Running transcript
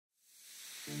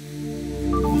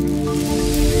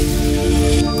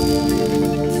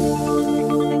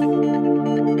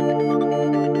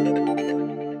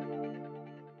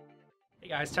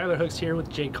guys, Tyler Hooks here with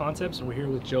Jake Concepts, and we're here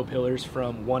with Joe Pillars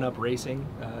from One Up Racing,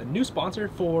 new sponsor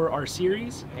for our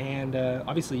series. And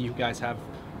obviously you guys have,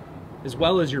 as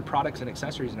well as your products and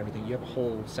accessories and everything, you have a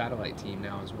whole satellite team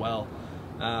now as well.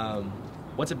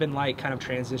 What's it been like kind of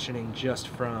transitioning just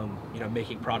from, you know,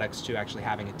 making products to actually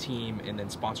having a team and then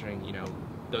sponsoring, you know,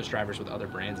 those drivers with other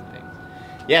brands and things?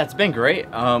 Yeah, it's been great.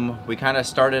 We kind of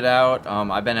started out,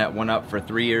 I've been at One Up for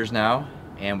 3 years now,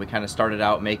 and we kind of started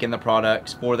out making the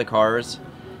products for the cars,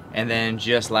 and then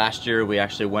just last year we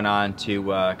actually went on to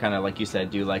kind of, like you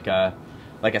said, do like a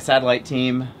satellite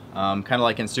team, kind of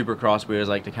like in Supercross. We always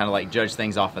like to kind of like judge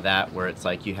things off of that, where it's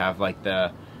like you have like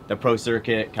the Pro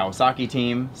Circuit Kawasaki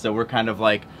team, so we're kind of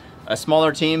like a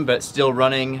smaller team but still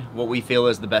running what we feel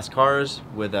is the best cars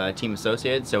with Team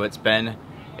Associated. So it's been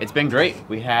great.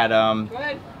 We had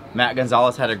Matt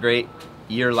Gonzalez had a great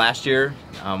year last year,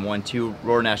 won 2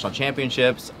 Roar National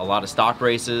Championships, a lot of stock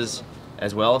races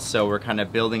as well, so we're kind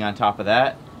of building on top of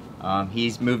that.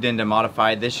 He's moved into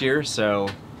modified this year, so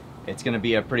it's going to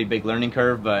be a pretty big learning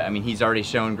curve, but I mean, he's already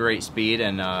shown great speed,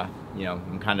 and you know,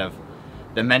 I'm kind of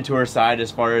the mentor side as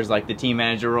far as like the team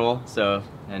manager role. So,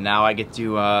 and now I get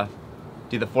to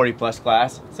do the 40+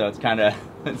 class, so it's kind of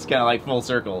like full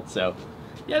circle. So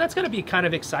yeah, that's going to be kind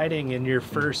of exciting in your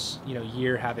first, you know,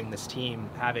 year having this team,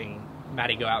 having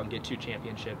Matty go out and get 2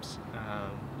 championships,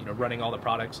 you know, running all the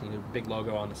products and the big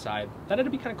logo on the side.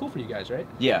 That'd be kind of cool for you guys, right?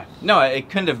 Yeah, no, it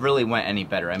couldn't have really went any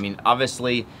better. I mean,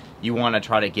 obviously you want to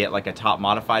try to get like a top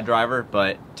modified driver,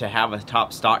 but to have a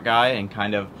top stock guy and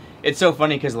kind of, it's so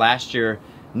funny because last year,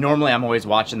 normally I'm always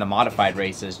watching the modified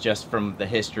races just from the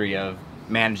history of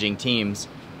managing teams.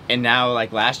 And now,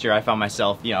 like last year, I found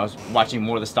myself, you know, I was watching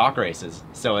more of the stock races.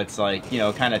 So it's like, you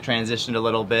know, kind of transitioned a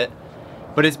little bit.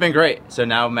 But it's been great. So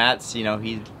now Matt's, you know,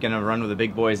 he's going to run with the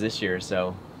big boys this year.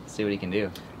 So see what he can do.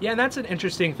 Yeah, and that's an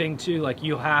interesting thing, too. Like,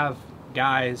 you'll have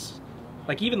guys,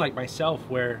 like even like myself,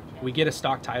 where we get a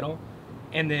stock title.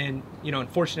 And then, you know,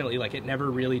 unfortunately, like it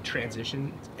never really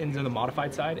transitioned into the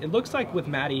modified side. It looks like with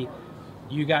Matty,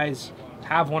 you guys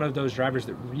have one of those drivers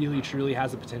that really truly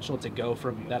has the potential to go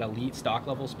from that elite stock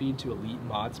level speed to elite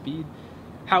mod speed.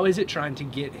 How is it trying to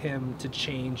get him to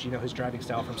change, you know, his driving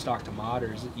style from stock to mod,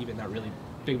 or is it even not really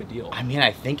big of a deal? I mean,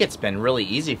 I think it's been really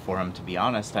easy for him, to be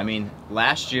honest. I mean,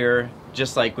 last year,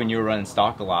 just like when you were running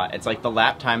stock a lot, it's like the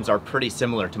lap times are pretty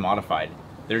similar to modified.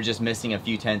 They're just missing a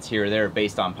few tenths here or there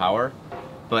based on power.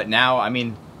 But now, I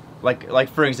mean, like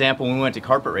for example, when we went to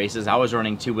carpet races, I was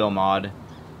running 2-wheel mod,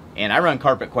 and I run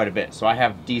carpet quite a bit, so I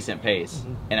have decent pace.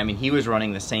 Mm-hmm. And I mean, he was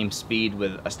running the same speed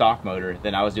with a stock motor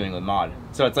than I was doing with mod.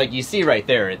 So it's like, you see right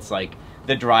there, it's like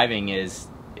the driving is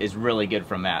really good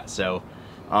from Matt. So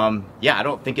yeah, I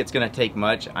don't think it's gonna take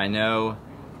much. I know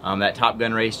that Top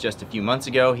Gun race just a few months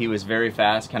ago, he was very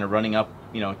fast, kind of running up,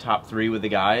 you know, top 3 with the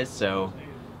guys. So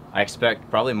I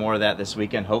expect probably more of that this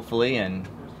weekend, hopefully. And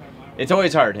it's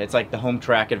always hard. It's like the home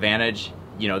track advantage.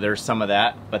 You know, there's some of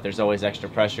that, but there's always extra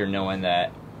pressure knowing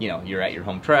that, you know, you're at your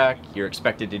home track, you're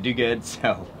expected to do good.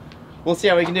 So we'll see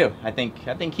how we can do. I think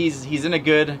he's in a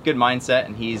good mindset,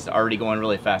 and he's already going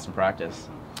really fast in practice.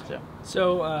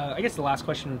 So I guess the last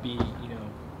question would be, you know,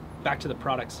 back to the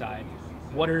product side.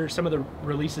 What are some of the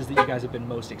releases that you guys have been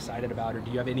most excited about, or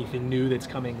do you have anything new that's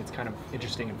coming that's kind of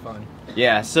interesting and fun?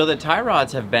 Yeah, so the tie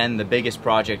rods have been the biggest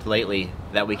project lately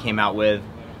that we came out with.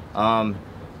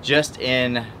 Just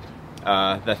in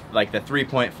the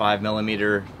 3.5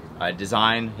 millimeter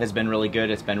design has been really good.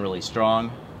 It's been really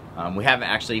strong. We haven't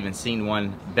actually even seen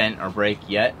one bent or break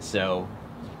yet, so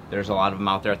there's a lot of them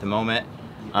out there at the moment.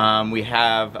 We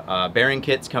have bearing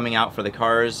kits coming out for the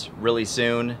cars really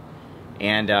soon,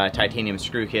 and titanium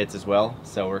screw kits as well.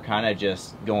 So we're kind of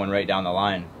just going right down the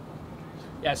line.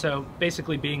 Yeah, so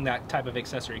basically being that type of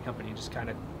accessory company, just kind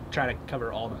of trying to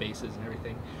cover all the bases and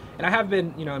everything. And I have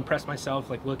been, you know, impressed myself,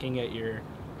 like looking at your,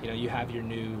 you know, you have your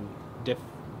new diff,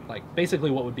 like basically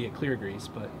what would be a clear grease,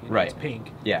 but you know, right. It's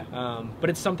pink. Yeah.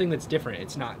 But it's something that's different.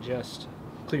 It's not just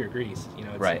clear grease. You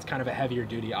know, it's kind of a heavier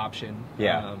duty option.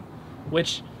 Yeah.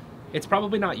 Which it's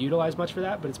probably not utilized much for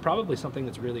that, but it's probably something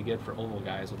that's really good for oval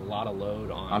guys with a lot of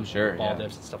load on I'm sure, ball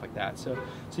diffs and stuff like that. So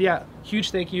yeah,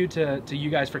 huge thank you to you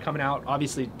guys for coming out,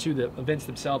 obviously to the events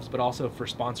themselves, but also for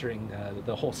sponsoring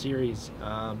the whole series.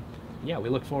 Yeah, we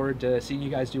look forward to seeing you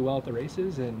guys do well at the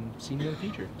races and seeing you in the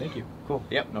future. Thank you. Cool.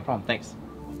 Yep, no problem. Thanks.